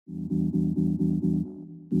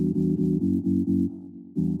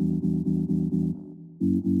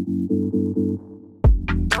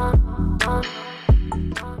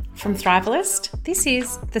From Thrivalist, this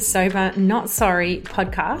is the Sober Not Sorry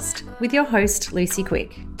podcast with your host, Lucy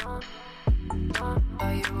Quick.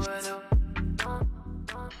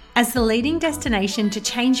 As the leading destination to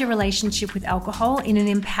change your relationship with alcohol in an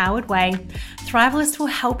empowered way, Thrivalist will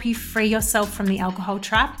help you free yourself from the alcohol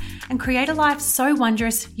trap and create a life so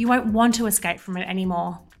wondrous you won't want to escape from it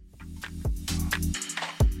anymore.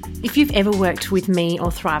 If you've ever worked with me or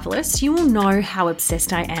Thrivalist, you will know how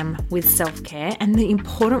obsessed I am with self-care and the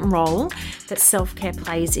important role that self-care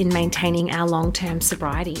plays in maintaining our long-term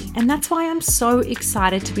sobriety. And that's why I'm so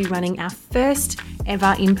excited to be running our first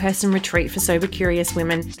ever in-person retreat for sober curious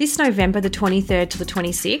women this November the 23rd to the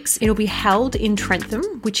 26th. It'll be held in Trentham,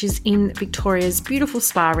 which is in Victoria's beautiful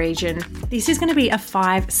spa region. This is going to be a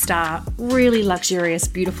 5-star, really luxurious,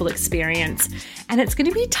 beautiful experience. And it's going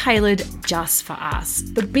to be tailored just for us,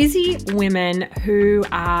 the busy women who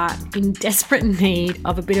are in desperate need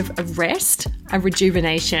of a bit of a rest, a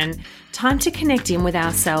rejuvenation, time to connect in with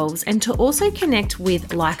ourselves and to also connect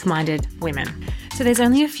with like-minded women. So there's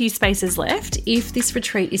only a few spaces left. If this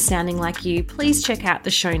retreat is sounding like you, please check out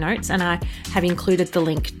the show notes, and I have included the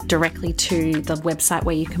link directly to the website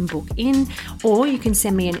where you can book in, or you can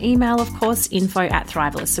send me an email, of course,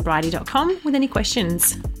 info@thrivalistsobriety.com with any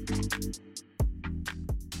questions.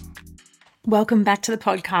 Welcome back to the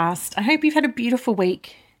podcast. I hope you've had a beautiful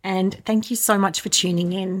week, and thank you so much for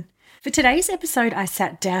tuning in. For today's episode, I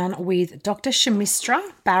sat down with Dr. Shamistra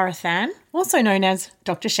Barathan, also known as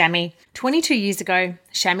Dr. Shami. 22 years ago,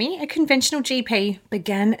 Shami, a conventional GP,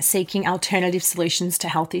 began seeking alternative solutions to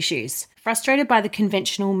health issues. Frustrated by the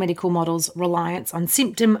conventional medical model's reliance on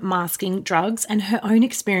symptom masking drugs and her own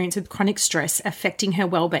experience with chronic stress affecting her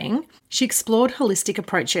well-being, she explored holistic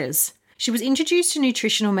approaches. She was introduced to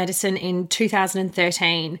nutritional medicine in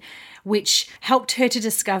 2013, which helped her to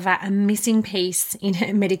discover a missing piece in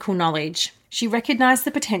her medical knowledge. She recognised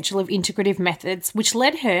the potential of integrative methods, which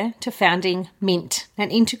led her to founding MINT,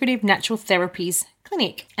 an integrative natural therapies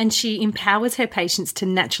clinic, and she empowers her patients to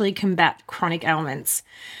naturally combat chronic ailments.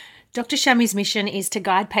 Dr. Shami's mission is to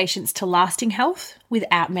guide patients to lasting health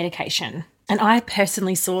without medication. And I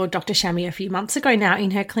personally saw Dr. Shami a few months ago now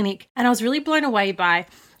in her clinic, and I was really blown away by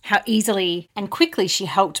how easily and quickly she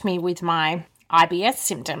helped me with my IBS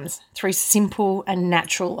symptoms through simple and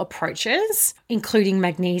natural approaches, including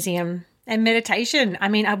magnesium and meditation. I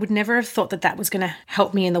mean, I would never have thought that that was going to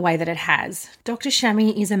help me in the way that it has. Dr.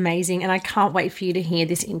 Shami is amazing, and I can't wait for you to hear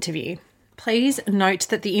this interview. Please note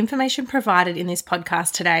that the information provided in this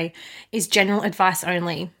podcast today is general advice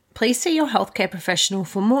only. Please see your healthcare professional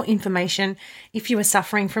for more information if you are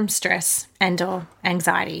suffering from stress and/or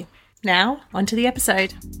anxiety. Now, onto the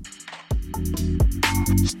episode.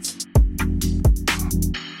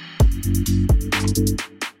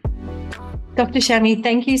 Dr. Shami,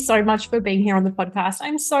 thank you so much for being here on the podcast.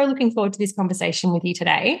 I'm so looking forward to this conversation with you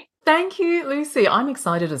today. Thank you, Lucy. I'm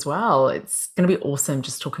excited as well. It's going to be awesome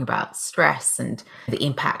just talking about stress and the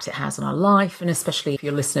impact it has on our life, and especially for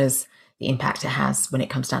your listeners, the impact it has when it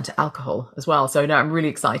comes down to alcohol as well. So no, I'm really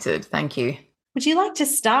excited. Thank you. Would you like to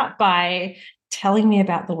start by telling me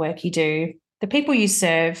about the work you do, the people you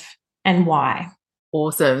serve, and why?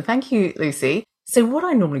 Awesome. Thank you, Lucy. So what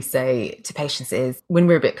I normally say to patients is when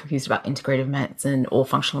we're a bit confused about integrative medicine or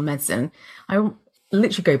functional medicine, I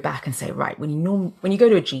literally go back and say, right, when you go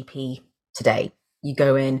to a GP today, you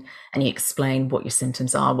go in and you explain what your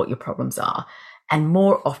symptoms are, what your problems are. And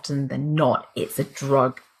more often than not, it's a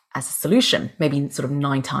drug as a solution, maybe sort of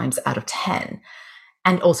 9 times out of 10.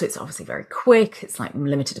 And also it's obviously very quick. It's like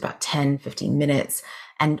limited to about 10, 15 minutes.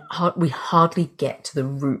 And we hardly get to the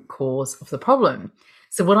root cause of the problem.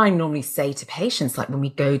 So what I normally say to patients, like when we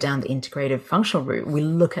go down the integrative functional route, we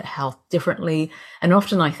look at health differently. And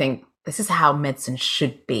often I think this is how medicine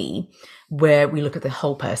should be, where we look at the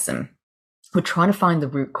whole person. We're trying to find the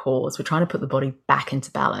root cause. We're trying to put the body back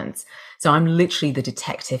into balance. So I'm literally the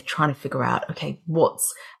detective trying to figure out, okay,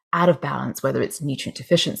 what's out of balance, whether it's nutrient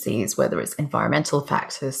deficiencies, whether it's environmental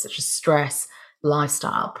factors such as stress,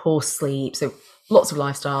 lifestyle, poor sleep. So lots of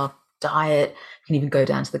lifestyle, diet. We can even go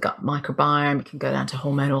down to the gut microbiome. We can go down to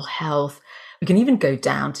hormonal health. We can even go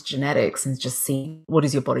down to genetics and just see what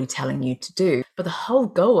is your body telling you to do. But the whole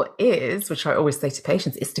goal is, which I always say to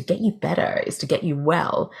patients, is to get you better, is to get you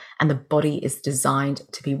well. And the body is designed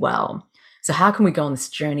to be well. So how can we go on this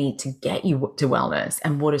journey to get you to wellness?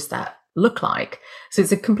 And what does that look like? So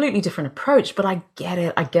it's a completely different approach, but I get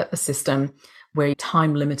it. I get the system where you're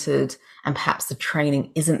time limited and perhaps the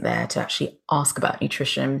training isn't there to actually ask about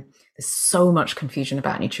nutrition. There's so much confusion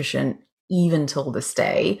about nutrition, even till this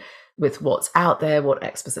day, with what's out there, what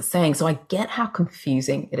experts are saying. So I get how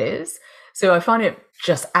confusing it is. So I find it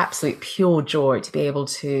just absolute pure joy to be able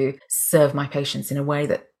to serve my patients in a way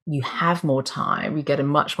that you have more time. We get a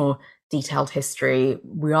much more detailed history.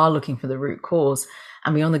 We are looking for the root cause,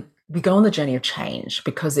 and we go on the journey of change,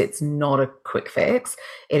 because it's not a quick fix.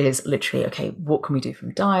 It is literally, okay, what can we do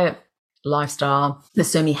from diet, lifestyle? There's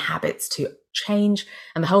so many habits to change.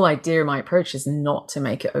 And the whole idea of my approach is not to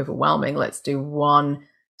make it overwhelming. Let's do one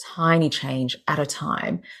tiny change at a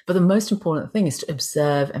time. But the most important thing is to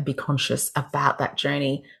observe and be conscious about that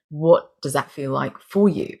journey. What does that feel like for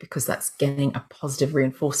you? Because that's getting a positive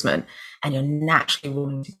reinforcement, and you're naturally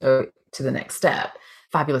wanting to go to the next step.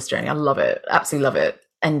 Fabulous journey. I love it. Absolutely love it.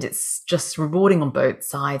 And it's just rewarding on both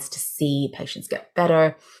sides to see patients get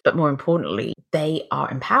better. But more importantly, they are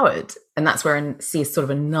empowered. And that's where I see sort of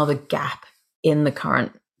another gap in the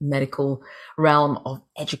current medical realm of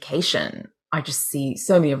education. I just see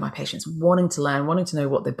so many of my patients wanting to learn, wanting to know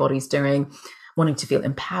what their body's doing, wanting to feel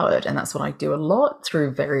empowered. And that's what I do a lot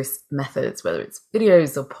through various methods, whether it's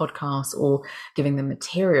videos or podcasts or giving them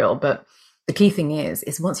material. But the key thing is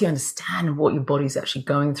once you understand what your body's actually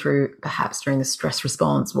going through, perhaps during the stress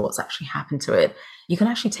response, what's actually happened to it, you can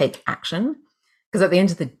actually take action. Because at the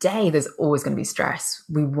end of the day, there's always going to be stress.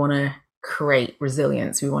 We want to create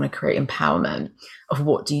resilience. We want to create empowerment of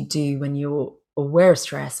what do you do when you're aware of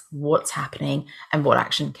stress, what's happening, and what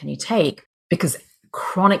action can you take? Because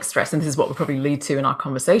chronic stress, and this is what we'll probably lead to in our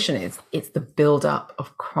conversation, is it's the buildup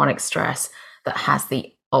of chronic stress that has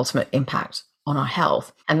the ultimate impact on our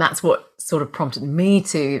health. And that's what sort of prompted me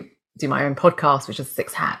to do my own podcast, which is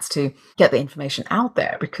Six Hats, to get the information out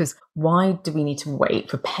there. Because why do we need to wait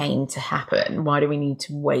for pain to happen? Why do we need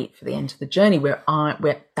to wait for the end of the journey where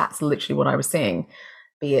that's literally what I was seeing,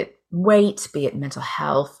 be it weight, be it mental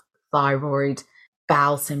health, thyroid,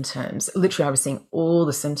 bowel symptoms. Literally, I was seeing all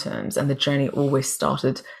the symptoms, and the journey always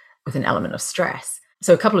started with an element of stress.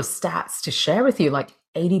 So a couple of stats to share with you, like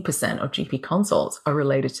 80% of GP consults are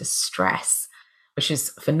related to stress, which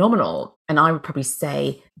is phenomenal. And I would probably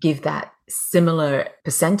say give that similar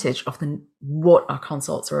percentage of what our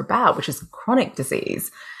consults are about, which is chronic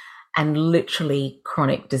disease. And literally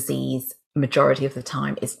chronic disease, majority of the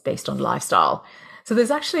time, is based on lifestyle. So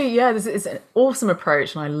there's actually, this is an awesome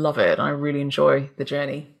approach, and I love it. And I really enjoy the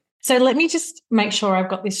journey. So let me just make sure I've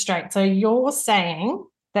got this straight. So you're saying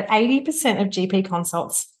that 80% of GP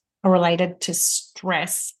consults are related to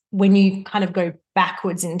stress. When you kind of go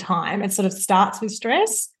backwards in time, it sort of starts with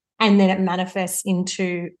stress and then it manifests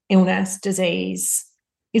into illness, disease.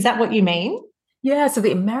 Is that what you mean? Yeah. So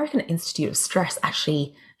the American Institute of Stress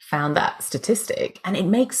actually found that statistic, and it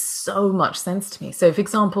makes so much sense to me. So, for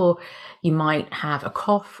example, you might have a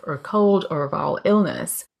cough or a cold or a viral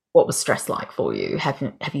illness. What was stress like for you? Have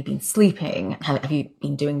you been sleeping? Have you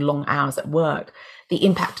been doing long hours at work? The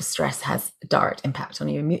impact of stress has a direct impact on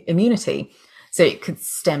your immunity. So it could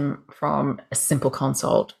stem from a simple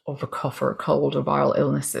consult of a cough or a cold or viral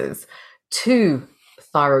illnesses to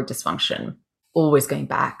thyroid dysfunction, always going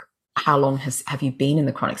back. How long have you been in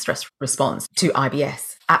the chronic stress response, to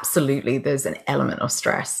IBS? Absolutely, there's an element of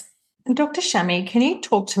stress. And Dr. Shami, can you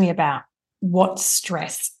talk to me about what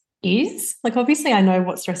stress is? Like, obviously, I know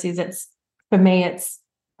what stress is. For me,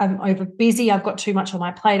 I'm over busy. I've got too much on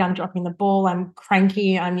my plate. I'm dropping the ball. I'm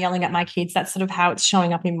cranky. I'm yelling at my kids. That's sort of how it's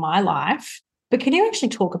showing up in my life. But can you actually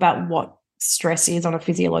talk about what stress is on a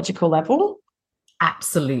physiological level?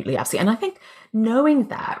 Absolutely, absolutely. And I think knowing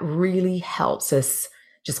that really helps us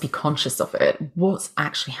just be conscious of it, what's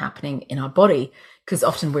actually happening in our body, because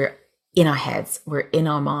often we're in our heads, we're in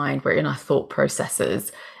our mind, we're in our thought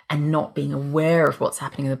processes, and not being aware of what's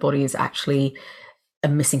happening in the body is actually a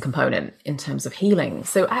missing component in terms of healing.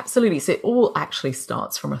 So absolutely. So it all actually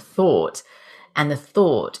starts from a thought, and the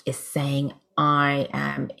thought is saying, I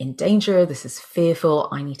am in danger, this is fearful,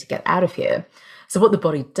 I need to get out of here. So what the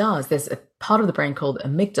body does, there's a part of the brain called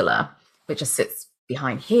amygdala, which just sits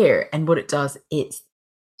behind here. And what it does, it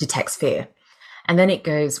detects fear. And then it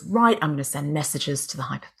goes, right, I'm going to send messages to the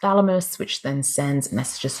hypothalamus, which then sends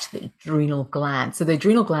messages to the adrenal glands. So the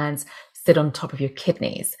adrenal glands sit on top of your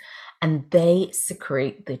kidneys, and they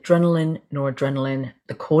secrete the adrenaline, noradrenaline,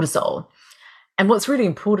 the cortisol. And what's really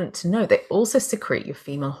important to know, they also secrete your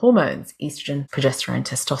female hormones, estrogen, progesterone,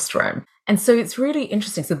 testosterone. And so it's really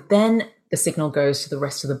interesting. So then the signal goes to the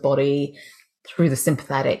rest of the body through the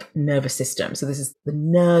sympathetic nervous system. So this is the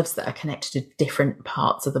nerves that are connected to different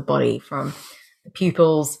parts of the body, from the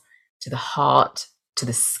pupils to the heart, to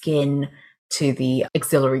the skin, to the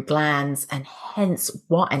axillary glands, and hence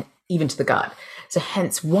why, and even to the gut. So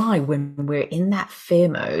hence why when we're in that fear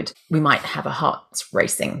mode, we might have a heart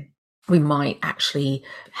racing. We might actually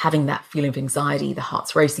having that feeling of anxiety, the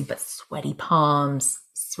heart's racing, but sweaty palms,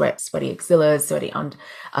 sweaty axillas, sweaty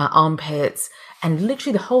armpits. And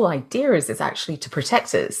literally the whole idea is actually to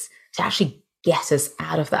protect us, to actually get us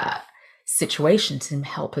out of that situation, to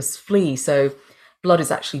help us flee. So blood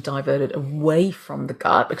is actually diverted away from the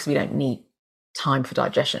gut because we don't need time for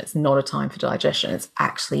digestion. It's not a time for digestion. It's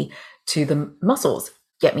actually to the muscles.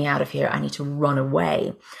 Get me out of here. I need to run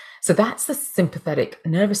away. So that's the sympathetic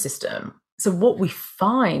nervous system. So what we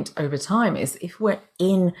find over time is if we're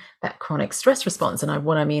in that chronic stress response, and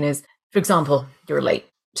what I mean is, for example, you're late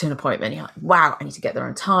to an appointment, you're like, wow, I need to get there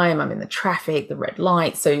on time. I'm in the traffic, the red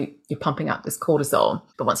light. So you're pumping up this cortisol.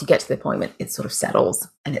 But once you get to the appointment, it sort of settles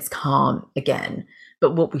and it's calm again.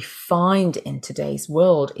 But what we find in today's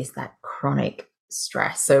world is that chronic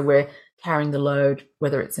stress. So we're carrying the load,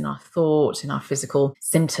 whether it's in our thoughts, in our physical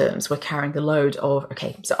symptoms, we're carrying the load of,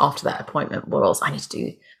 okay, so after that appointment, what else I need to do?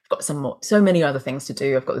 I've got so many other things to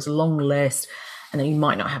do. I've got this long list. And then you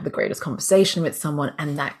might not have the greatest conversation with someone.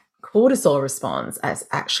 And that cortisol response is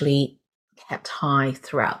actually kept high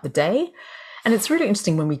throughout the day. And it's really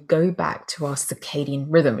interesting when we go back to our circadian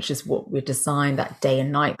rhythm, which is what we're designed, that day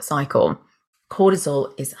and night cycle.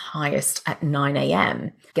 Cortisol is highest at 9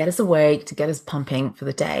 a.m. Get us awake, to get us pumping for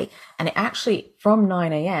the day. And it actually, from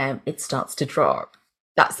 9 a.m., it starts to drop.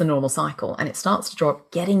 That's the normal cycle. And it starts to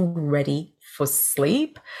drop getting ready for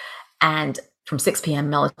sleep. And from 6 p.m.,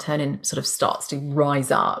 melatonin sort of starts to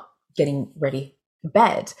rise up, getting ready for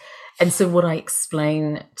bed. And so what I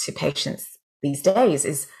explain to patients these days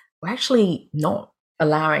is we're actually not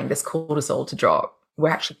allowing this cortisol to drop. We're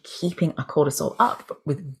actually keeping our cortisol up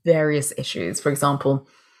with various issues. For example,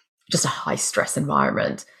 just a high stress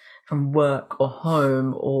environment from work or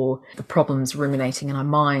home, or the problems ruminating in our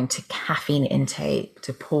mind, to caffeine intake,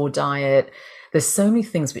 to poor diet. There's so many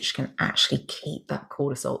things which can actually keep that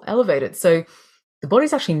cortisol elevated. So the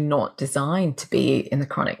body's actually not designed to be in the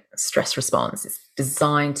chronic stress response. It's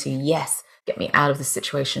designed to, yes, get me out of the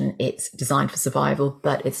situation. It's designed for survival,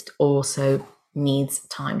 but it's also needs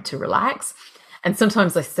time to relax. And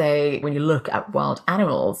sometimes I say, when you look at wild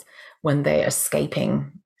animals, when they're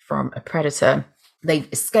escaping from a predator, they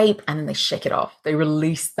escape and then they shake it off. They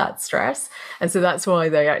release that stress. And so that's why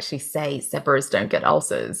they actually say zebras don't get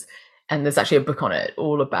ulcers. And there's actually a book on it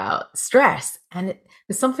all about stress. And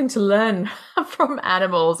there's something to learn from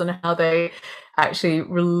animals and how they actually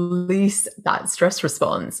release that stress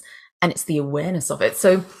response. And it's the awareness of it.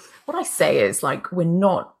 So what I say is, like,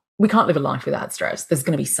 we can't live a life without stress. There's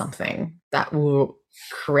going to be something that will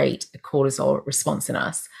create a cortisol response in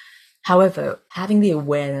us. However, having the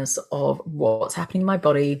awareness of what's happening in my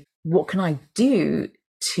body, what can I do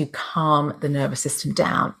to calm the nervous system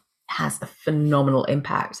down, has a phenomenal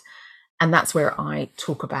impact. And that's where I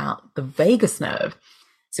talk about the vagus nerve.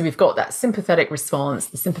 So we've got that sympathetic response,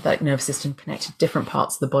 the sympathetic nervous system connected to different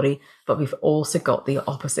parts of the body, but we've also got the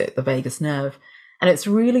opposite, the vagus nerve. And it's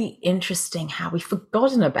really interesting how we've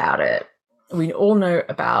forgotten about it. We all know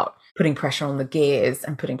about putting pressure on the gears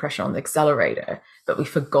and putting pressure on the accelerator, but we've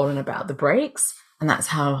forgotten about the brakes. And that's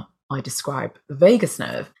how I describe the vagus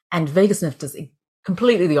nerve. And vagus nerve does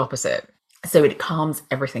completely the opposite. So it calms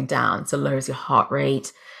everything down. So lowers your heart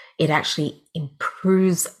rate. It actually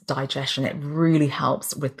improves digestion. It really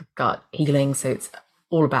helps with the gut healing. So it's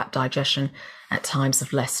all about digestion at times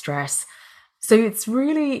of less stress. So it's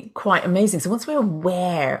really quite amazing. So once we're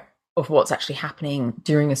aware of what's actually happening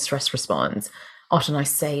during a stress response, often I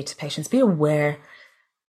say to patients, be aware,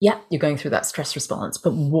 yeah, you're going through that stress response,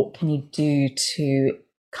 but what can you do to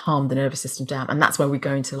calm the nervous system down? And that's where we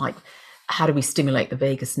go into, like, how do we stimulate the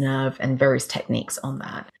vagus nerve and various techniques on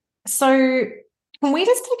that. So can we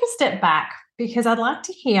just take a step back? Because I'd like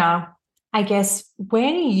to hear, I guess,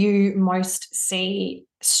 where do you most see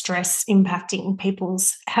stress impacting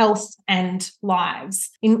people's health and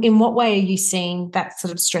lives? In what way are you seeing that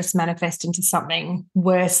sort of stress manifest into something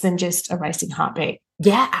worse than just a racing heartbeat?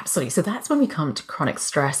 Yeah, absolutely. So that's when we come to chronic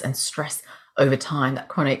stress and stress over time, that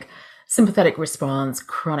chronic sympathetic response,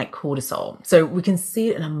 chronic cortisol. So we can see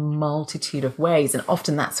it in a multitude of ways. And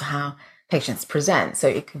often that's how patients present. So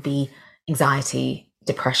it could be anxiety,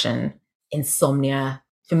 depression, insomnia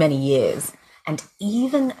for many years, and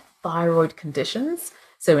even thyroid conditions.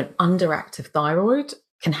 So an underactive thyroid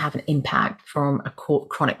can have an impact from a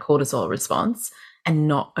chronic cortisol response, and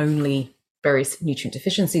not only various nutrient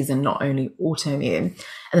deficiencies and not only autoimmune. And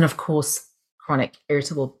then, of course, chronic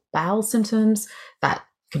irritable bowel symptoms that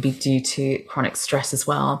could be due to chronic stress as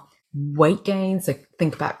well. Weight gain, so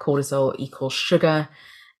think about cortisol equals sugar,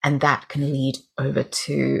 and that can lead over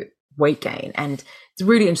to weight gain. And it's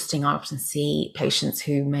really interesting. I often see patients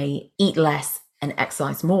who may eat less and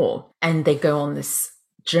exercise more, and they go on this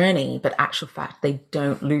journey, but actual fact, they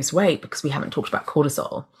don't lose weight because we haven't talked about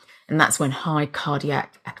cortisol. And that's when high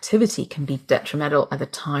cardiac activity can be detrimental at the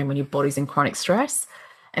time when your body's in chronic stress.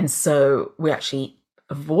 And so we actually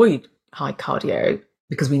avoid high cardio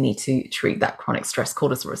because we need to treat that chronic stress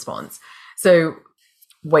cortisol response. So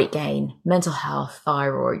weight gain, mental health,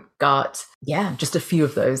 thyroid, gut, yeah, just a few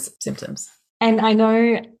of those symptoms. And I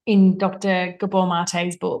know in Dr. Gabor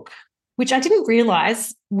Mate's book, which I didn't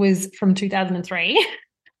realize was from 2003,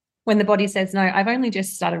 When the Body Says No, I've only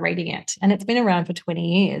just started reading it and it's been around for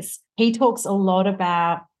 20 years. He talks a lot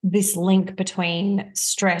about this link between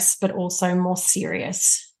stress, but also more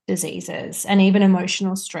serious diseases and even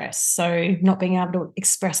emotional stress. So not being able to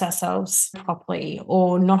express ourselves properly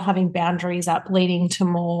or not having boundaries up, leading to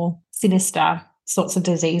more sinister sorts of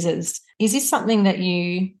diseases. Is this something that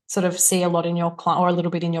you sort of see a lot in your client or a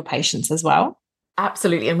little bit in your patients as well?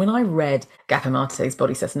 Absolutely. And when I read Gabor Mate's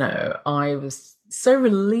Body Says No, I was so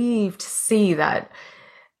relieved to see that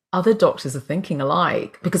other doctors are thinking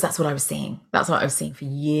alike, because that's what I was seeing. That's what I was seeing for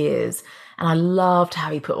years. And I loved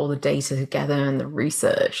how he put all the data together and the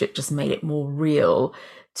research. It just made it more real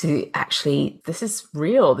to actually, this is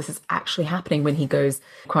real. This is actually happening when he goes,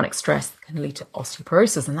 chronic stress can lead to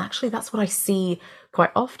osteoporosis. And actually, that's what I see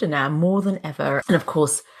quite often now, more than ever. And of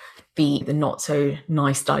course, the not so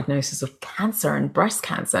nice diagnosis of cancer and breast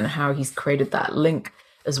cancer, and how he's created that link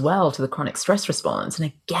as well to the chronic stress response.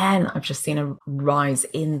 And again, I've just seen a rise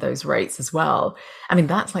in those rates as well. I mean,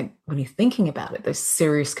 that's like, when you're thinking about it, those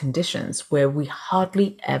serious conditions where we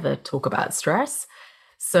hardly ever talk about stress.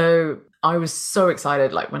 So I was so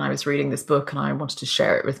excited, like when I was reading this book, and I wanted to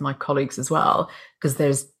share it with my colleagues as well, because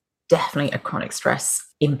there's definitely a chronic stress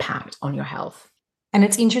impact on your health. And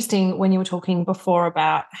it's interesting when you were talking before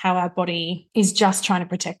about how our body is just trying to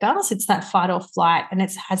protect us. It's that fight or flight, and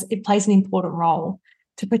it plays an important role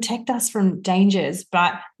to protect us from dangers,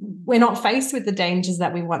 but we're not faced with the dangers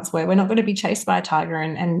that we once were. We're not going to be chased by a tiger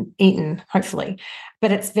and eaten, hopefully.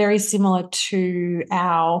 But it's very similar to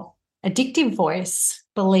our addictive voice,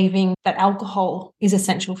 believing that alcohol is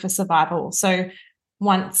essential for survival. So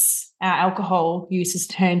once our alcohol use is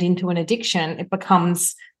turned into an addiction, it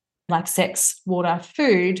becomes like sex, water,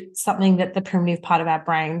 food, something that the primitive part of our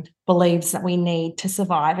brain believes that we need to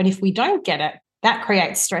survive. And if we don't get it, that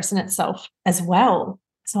creates stress in itself as well.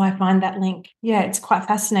 So I find that link, it's quite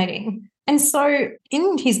fascinating. And so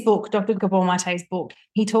in his book, Dr. Gabor Mate's book,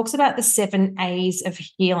 he talks about the 7 A's of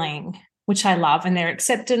healing, which I love. And they're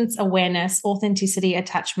acceptance, awareness, authenticity,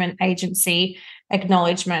 attachment, agency,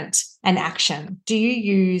 acknowledgement, and action. Do you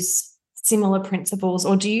use similar principles,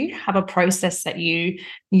 or do you have a process that you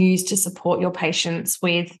use to support your patients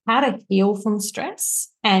with how to heal from stress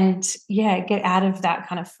and get out of that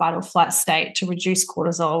kind of fight or flight state to reduce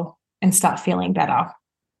cortisol and start feeling better?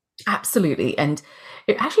 Absolutely. And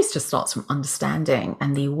it actually just starts from understanding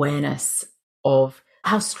and the awareness of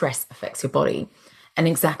how stress affects your body. And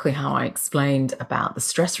exactly how I explained about the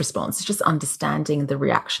stress response is just understanding the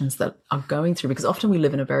reactions that are going through, because often we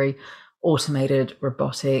live in a very automated,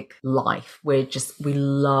 robotic life where we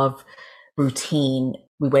love routine.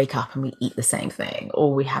 We wake up and we eat the same thing,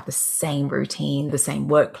 or we have the same routine, the same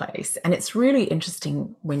workplace. And it's really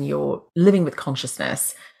interesting when you're living with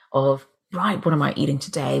consciousness of, right, what am I eating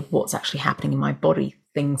today? What's actually happening in my body?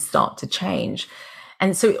 Things start to change.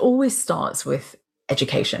 And so it always starts with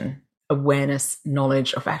education, awareness,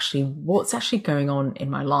 knowledge of actually what's actually going on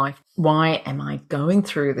in my life. Why am I going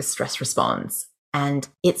through this stress response? And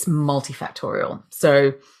it's multifactorial.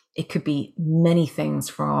 So it could be many things,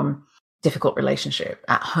 from difficult relationship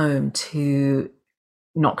at home to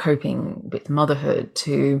not coping with motherhood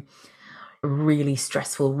to a really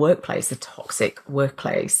stressful workplace, a toxic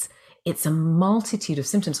workplace. It's a multitude of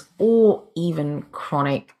symptoms, or even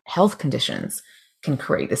chronic health conditions can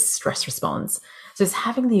create this stress response. So it's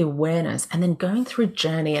having the awareness and then going through a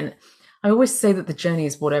journey. And I always say that the journey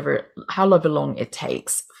is however long it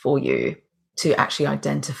takes for you to actually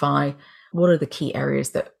identify what are the key areas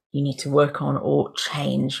that you need to work on or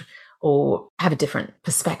change or have a different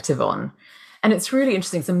perspective on. And it's really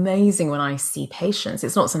interesting. It's amazing when I see patients.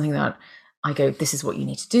 It's not something that I go, this is what you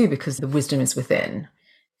need to do, because the wisdom is within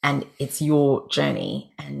and it's your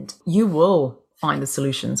journey, and you will find the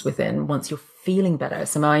solutions within once you're feeling better.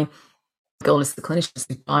 So my goal as the clinician is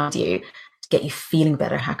to guide you to get you feeling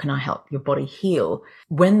better. How can I help your body heal?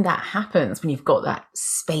 When that happens, when you've got that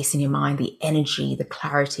space in your mind, the energy, the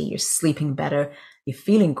clarity, you're sleeping better, you're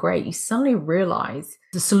feeling great, you suddenly realize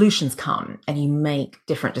the solutions come and you make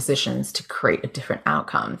different decisions to create a different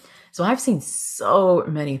outcome. So I've seen so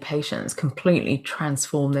many patients completely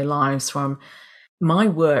transform their lives from my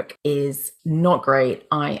work is not great.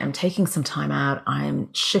 I am taking some time out. I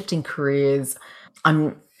am shifting careers.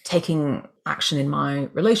 I'm taking action in my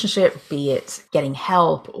relationship, be it getting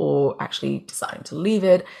help or actually deciding to leave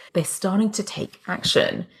it. They're starting to take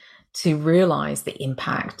action to realize the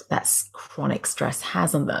impact that chronic stress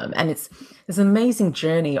has on them. And it's this amazing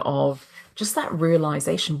journey of just that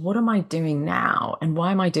realization. What am I doing now? And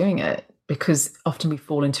why am I doing it? Because often we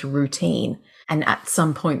fall into routine. And at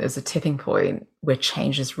some point, there's a tipping point where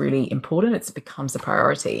change is really important. It becomes a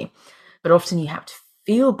priority. But often you have to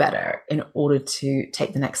feel better in order to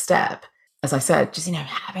take the next step. As I said, just,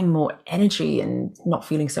 having more energy and not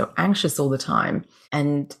feeling so anxious all the time.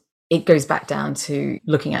 And it goes back down to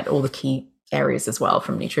looking at all the key areas as well,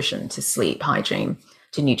 from nutrition to sleep, hygiene,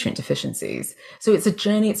 to nutrient deficiencies. So it's a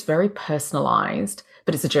journey, it's very personalized,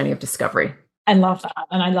 but it's a journey of discovery. I love that.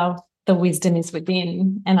 And I love the wisdom is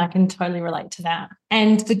within, and I can totally relate to that.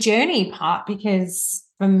 And the journey part, because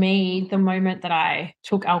for me, the moment that I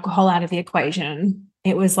took alcohol out of the equation,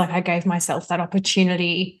 it was like I gave myself that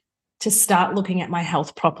opportunity to start looking at my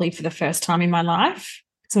health properly for the first time in my life.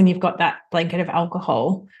 So when you've got that blanket of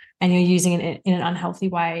alcohol and you're using it in an unhealthy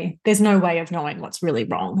way, there's no way of knowing what's really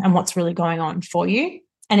wrong and what's really going on for you.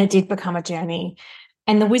 And it did become a journey.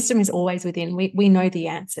 And the wisdom is always within. We know the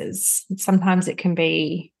answers. Sometimes it can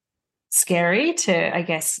be scary to, I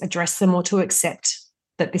guess, address them or to accept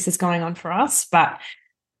that this is going on for us. But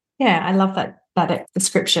yeah, I love that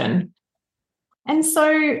description. And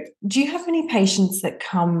so do you have any patients that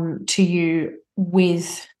come to you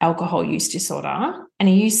with alcohol use disorder? And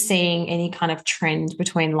are you seeing any kind of trend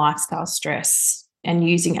between lifestyle stress and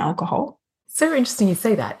using alcohol? So interesting you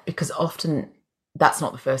say that, because often that's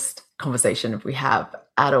not the first conversation we have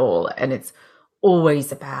at all. And it's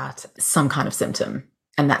always about some kind of symptom.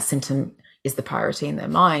 And that symptom is the priority in their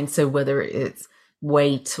mind. So whether it's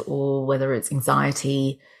weight or whether it's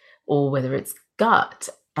anxiety or whether it's gut.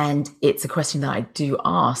 And it's a question that I do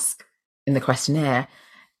ask in the questionnaire.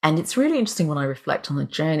 And it's really interesting when I reflect on the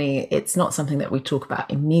journey. It's not something that we talk about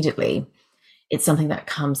immediately. It's something that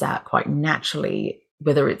comes out quite naturally,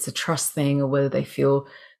 whether it's a trust thing or whether they feel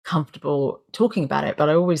comfortable talking about it. But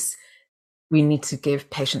we need to give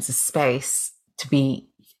patients a space to be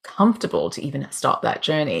comfortable to even start that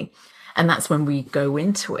journey. And that's when we go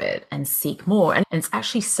into it and seek more. And it's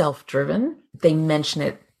actually self-driven. They mention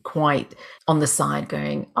it quite on the side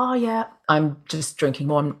going, oh yeah, I'm just drinking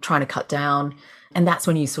more, I'm trying to cut down. And that's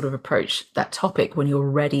when you sort of approach that topic, when you're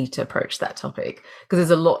ready to approach that topic, because there's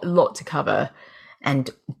a lot to cover. And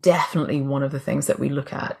definitely one of the things that we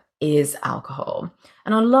look at is alcohol.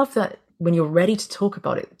 And I love that when you're ready to talk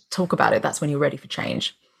about it, that's when you're ready for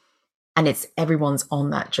change. And it's everyone's on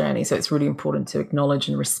that journey. So it's really important to acknowledge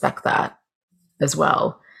and respect that as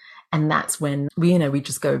well. And that's when we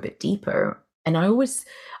just go a bit deeper. And I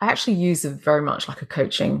actually use very much like a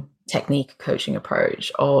coaching technique, coaching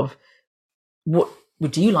approach of what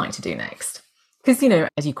would you like to do next? Because,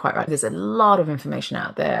 as you quite right, there's a lot of information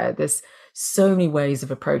out there. There's so many ways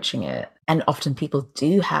of approaching it. And often people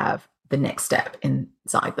do have the next step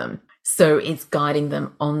inside them. So it's guiding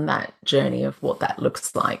them on that journey of what that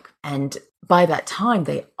looks like. And by that time,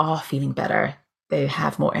 they are feeling better. They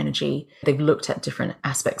have more energy. They've looked at different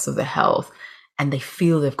aspects of their health. And they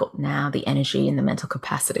feel they've got now the energy and the mental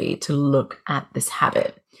capacity to look at this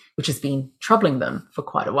habit, which has been troubling them for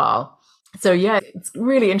quite a while. So yeah, it's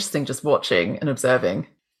really interesting just watching and observing.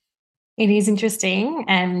 It is interesting.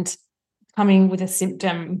 And coming with a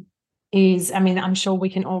symptom is, I'm sure we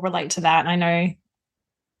can all relate to that. I know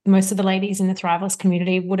most of the ladies in the Thriveless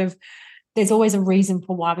community there's always a reason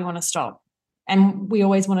for why we want to stop. And we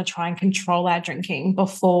always want to try and control our drinking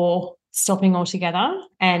before stopping altogether.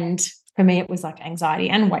 And for me, it was like anxiety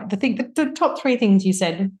and weight. The top three things you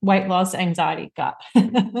said: weight loss, anxiety, gut.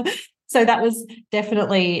 So that was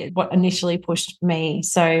definitely what initially pushed me.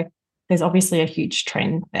 So there's obviously a huge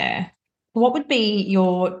trend there. What would be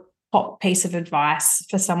your top piece of advice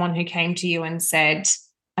for someone who came to you and said,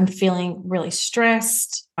 I'm feeling really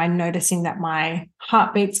stressed, I'm noticing that my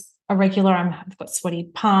heartbeat's irregular, I've got sweaty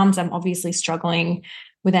palms, I'm obviously struggling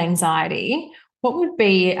with anxiety? What would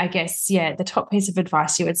be, I guess, the top piece of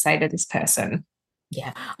advice you would say to this person?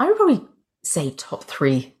 Yeah, I would probably say top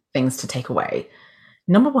three things to take away.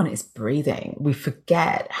 Number one is breathing. We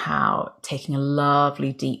forget how taking a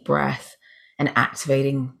lovely deep breath and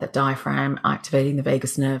activating the diaphragm, activating the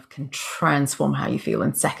vagus nerve can transform how you feel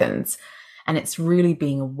in seconds. And it's really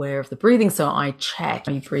being aware of the breathing. So I check,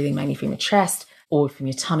 are you breathing mainly from your chest or from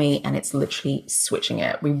your tummy? And it's literally switching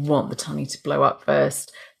it. We want the tummy to blow up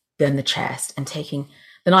first, then the chest, and taking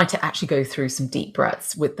then I actually go through some deep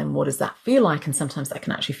breaths with them. What does that feel like? And sometimes that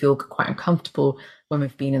can actually feel quite uncomfortable when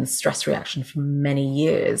we've been in the stress reaction for many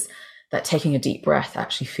years, that taking a deep breath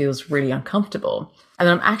actually feels really uncomfortable. And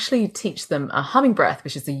then I'm actually teach them a humming breath,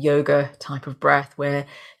 which is a yoga type of breath where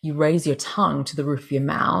you raise your tongue to the roof of your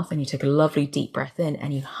mouth and you take a lovely deep breath in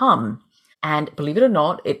and you hum. And believe it or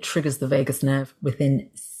not, it triggers the vagus nerve within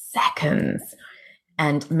seconds.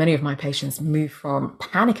 And many of my patients move from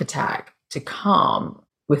panic attack to calm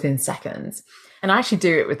within seconds. And I actually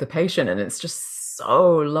do it with the patient, and it's just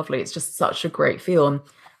so lovely. It's just such a great feel. And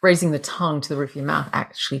raising the tongue to the roof of your mouth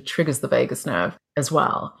actually triggers the vagus nerve as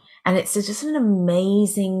well. And it's just an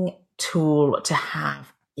amazing tool to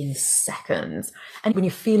have in seconds. And when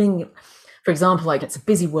you're feeling, for example, like it's a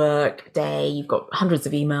busy work day, you've got hundreds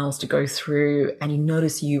of emails to go through, and you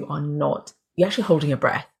notice you're actually holding your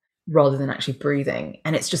breath rather than actually breathing.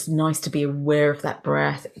 And it's just nice to be aware of that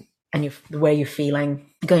breath and the way you're feeling,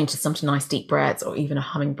 going to some nice deep breaths or even a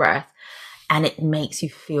humming breath, and it makes you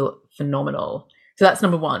feel phenomenal. So that's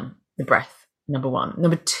number one, the breath, number one.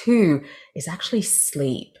 Number two is actually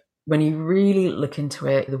sleep. When you really look into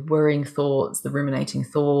it, the worrying thoughts, the ruminating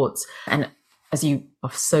thoughts, and as you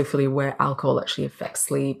are so fully aware, alcohol actually affects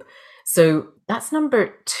sleep. So that's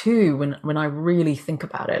number two when I really think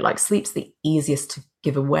about it. Like, sleep's the easiest to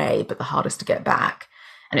give away, but the hardest to get back.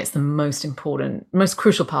 And it's the most important, most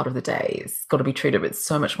crucial part of the day. It's got to be treated with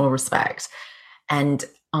so much more respect. And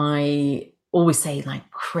I always say, like,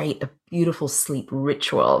 create a beautiful sleep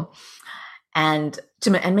ritual and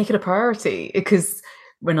make it a priority. Because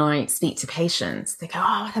when I speak to patients, they go,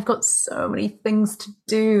 oh, I've got so many things to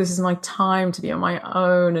do. This is my time to be on my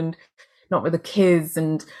own and not with the kids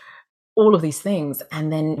and all of these things.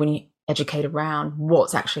 And then when you educate around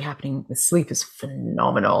what's actually happening with sleep is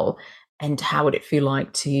phenomenal. And how would it feel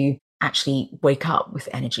like to actually wake up with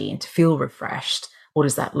energy and to feel refreshed? What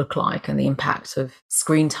does that look like? And the impact of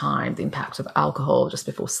screen time, the impact of alcohol just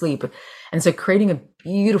before sleep. And so creating a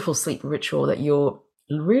beautiful sleep ritual that you're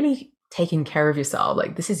really taking care of yourself.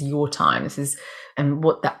 Like, this is your time. And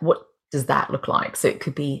what does that look like? So it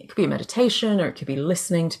could be a meditation, or it could be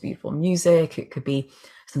listening to beautiful music. It could be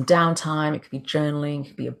some downtime. It could be journaling. It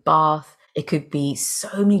could be a bath. It could be so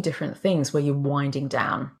many different things where you're winding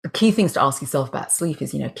down. The key things to ask yourself about sleep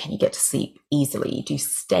is, can you get to sleep easily? Do you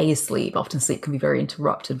stay asleep? Often sleep can be very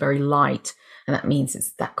interrupted, very light. And that means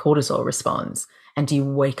it's that cortisol response. And do you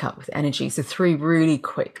wake up with energy? So 3 really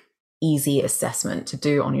quick, easy assessment to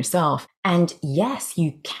do on yourself. And yes,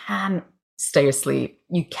 you can stay asleep.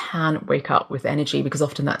 You can wake up with energy, because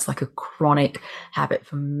often that's like a chronic habit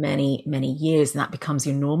for many, many years, and that becomes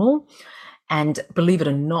your normal. And believe it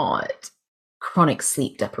or not, chronic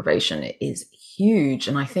sleep deprivation is huge.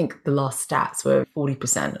 And I think the last stats were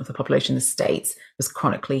 40% of the population in the States was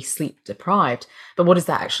chronically sleep deprived. But what does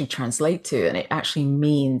that actually translate to? And it actually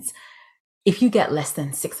means if you get less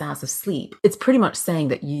than 6 hours of sleep, it's pretty much saying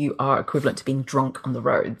that you are equivalent to being drunk on the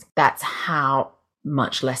roads. That's how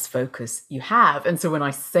much less focus you have. And so when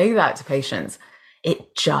I say that to patients,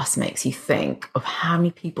 it just makes you think of how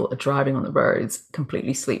many people are driving on the roads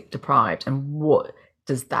completely sleep deprived, and what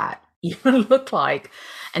does that even look like?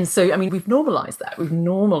 And so, we've normalized that. We've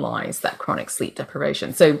normalized that chronic sleep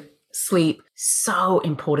deprivation. So sleep, so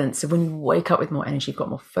important. So when you wake up with more energy, you've got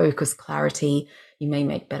more focus, clarity, you may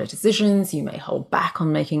make better decisions, you may hold back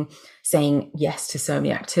on saying yes to so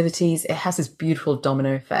many activities. It has this beautiful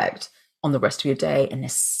domino effect on the rest of your day, and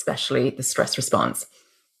especially the stress response.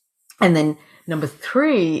 And then number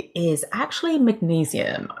 3 is actually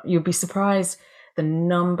magnesium. You'll be surprised the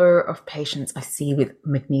number of patients I see with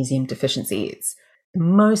magnesium deficiency. It's the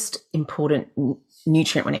most important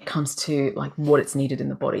nutrient when it comes to what it's needed in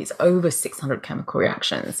the body. It's over 600 chemical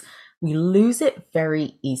reactions. We lose it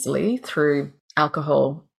very easily through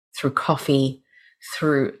alcohol, through coffee,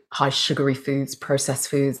 through high sugary foods, processed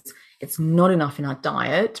foods. It's not enough in our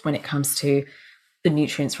diet when it comes to the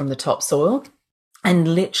nutrients from the topsoil.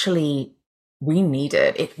 And literally, we need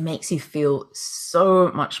it. It makes you feel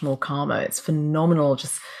so much more calmer. It's phenomenal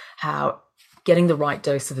just how getting the right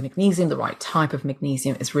dose of the magnesium, the right type of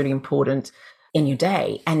magnesium, is really important in your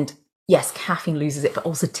day. And yes, caffeine loses it, but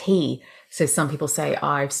also tea. So some people say,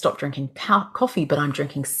 I've stopped drinking coffee, but I'm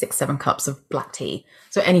drinking 6-7 cups of black tea.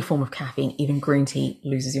 So any form of caffeine, even green tea,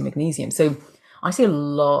 loses your magnesium. So I see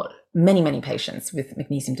many patients with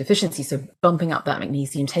magnesium deficiency. So bumping up that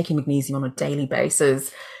magnesium, taking magnesium on a daily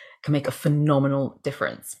basis can make a phenomenal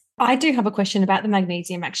difference. I do have a question about the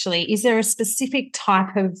magnesium, actually. Is there a specific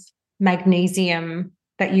type of magnesium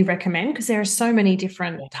that you recommend? Because there are so many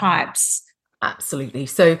different types. Absolutely.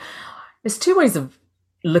 So there's 2 ways of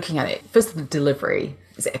looking at it, first the delivery,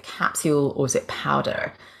 is it a capsule or is it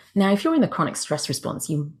powder? Now, if you're in the chronic stress response,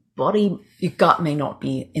 your gut may not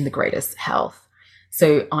be in the greatest health.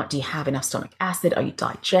 So do you have enough stomach acid? Are you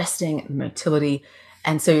digesting? Motility?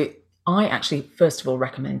 And so I actually, first of all,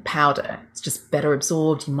 recommend powder. It's just better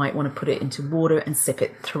absorbed. You might want to put it into water and sip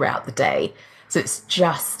it throughout the day. So it's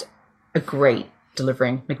just a great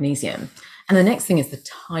delivering magnesium. And the next thing is the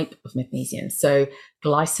type of magnesium. So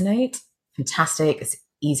glycinate, fantastic. It's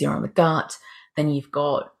easier on the gut. Then you've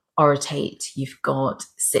got orotate, you've got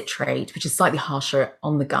citrate, which is slightly harsher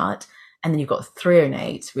on the gut. And then you've got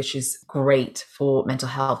threonate, which is great for mental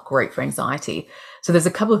health, great for anxiety. So there's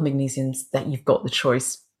a couple of magnesiums that you've got the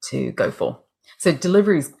choice to go for. So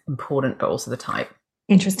delivery is important, but also the type.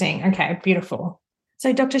 Interesting. Okay, beautiful.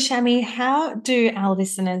 So Dr. Shami, how do our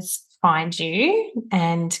listeners find you?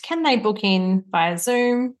 And can they book in via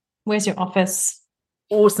Zoom? Where's your office?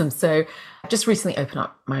 Awesome. So I've just recently opened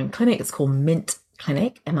up my own clinic. It's called Mint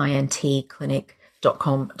Clinic, MINT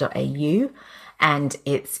clinic.com.au. And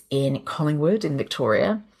it's in Collingwood in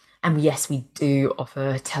Victoria. And yes, we do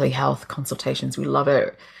offer telehealth consultations. We love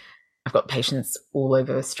it. I've got patients all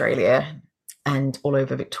over Australia and all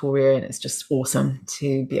over Victoria. And it's just awesome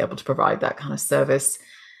to be able to provide that kind of service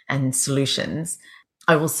and solutions.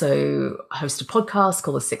 I also host a podcast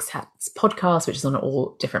called the Six Hats Podcast, which is on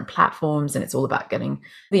all different platforms. And it's all about getting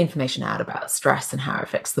the information out about stress and how it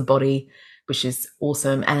affects the body, which is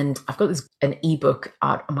awesome. And I've got an ebook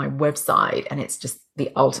out on my website, and it's just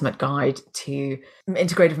the ultimate guide to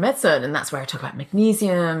integrative medicine. And that's where I talk about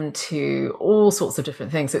magnesium to all sorts of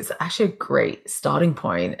different things. So it's actually a great starting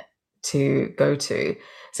point to go to.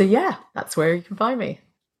 So yeah, that's where you can find me.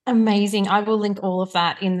 Amazing. I will link all of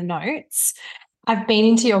that in the notes. I've been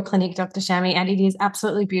into your clinic, Dr. Shami, and it is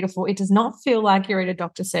absolutely beautiful. It does not feel like you're at a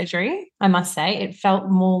doctor's surgery, I must say. It felt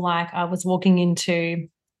more like I was walking into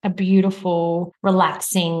a beautiful,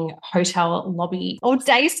 relaxing hotel lobby or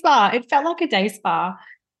day spa. It felt like a day spa.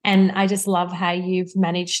 And I just love how you've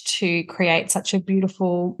managed to create such a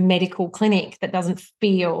beautiful medical clinic that doesn't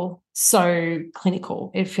feel so clinical.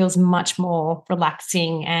 It feels much more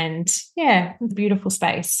relaxing and, yeah, a beautiful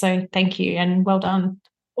space. So thank you and well done.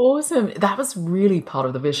 Awesome. That was really part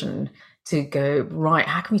of the vision, to go, right,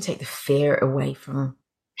 how can we take the fear away from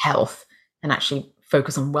health and actually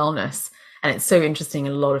focus on wellness? And it's so interesting.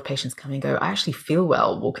 A lot of patients come and go, I actually feel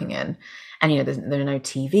well walking in. And, there are no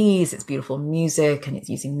TVs. It's beautiful music, and it's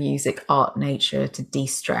using music, art, nature to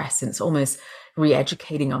de-stress. And it's almost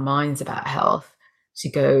re-educating our minds about health to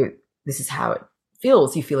go, this is how it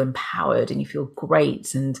feels. You feel empowered and you feel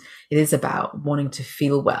great. And it is about wanting to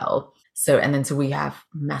feel well. So we have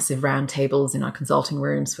massive round tables in our consulting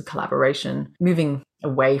rooms for collaboration, moving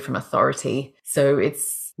away from authority. So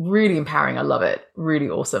it's really empowering. I love it. Really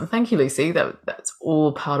awesome. Thank you, Lucy. That's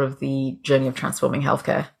all part of the journey of transforming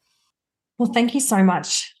healthcare. Well, thank you so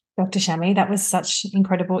much, Dr. Shami. That was such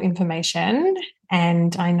incredible information.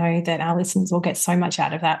 And I know that our listeners will get so much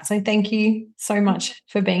out of that. So thank you so much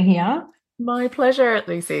for being here. My pleasure,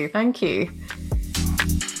 Lucy. Thank you.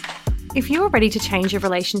 If you are ready to change your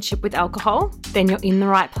relationship with alcohol, then you're in the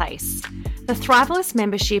right place. The Thrivalist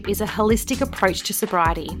membership is a holistic approach to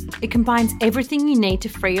sobriety. It combines everything you need to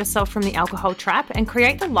free yourself from the alcohol trap and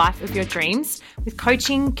create the life of your dreams with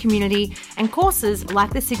coaching, community, and courses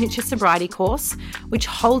like the Signature Sobriety course, which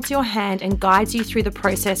holds your hand and guides you through the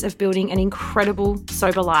process of building an incredible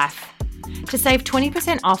sober life. To save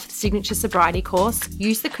 20% off the Signature Sobriety course,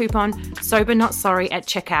 use the coupon SOBERNOTSORRY at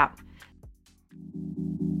checkout.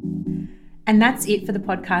 And that's it for the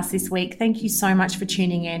podcast this week. Thank you so much for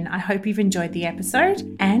tuning in. I hope you've enjoyed the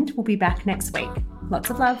episode, and we'll be back next week. Lots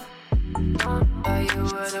of love.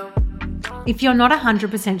 If you're not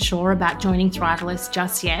 100% sure about joining Thrivalist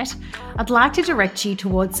just yet, I'd like to direct you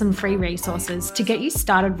towards some free resources to get you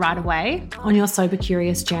started right away on your Sober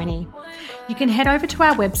Curious journey. You can head over to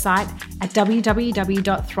our website at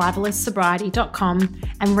www.thrivalistsobriety.com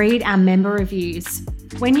and read our member reviews.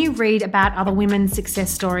 When you read about other women's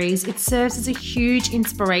success stories, it serves as a huge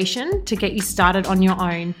inspiration to get you started on your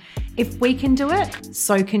own. If we can do it,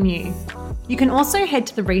 so can you. You can also head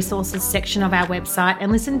to the resources section of our website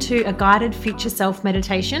and listen to a guided future self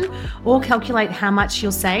meditation or calculate how much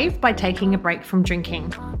you'll save by taking a break from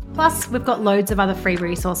drinking. Plus, we've got loads of other free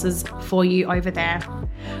resources for you over there.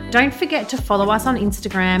 Don't forget to follow us on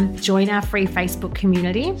Instagram, join our free Facebook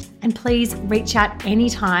community, and please reach out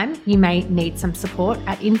anytime you may need some support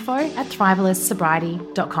at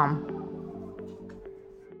info@thrivalistsobriety.com.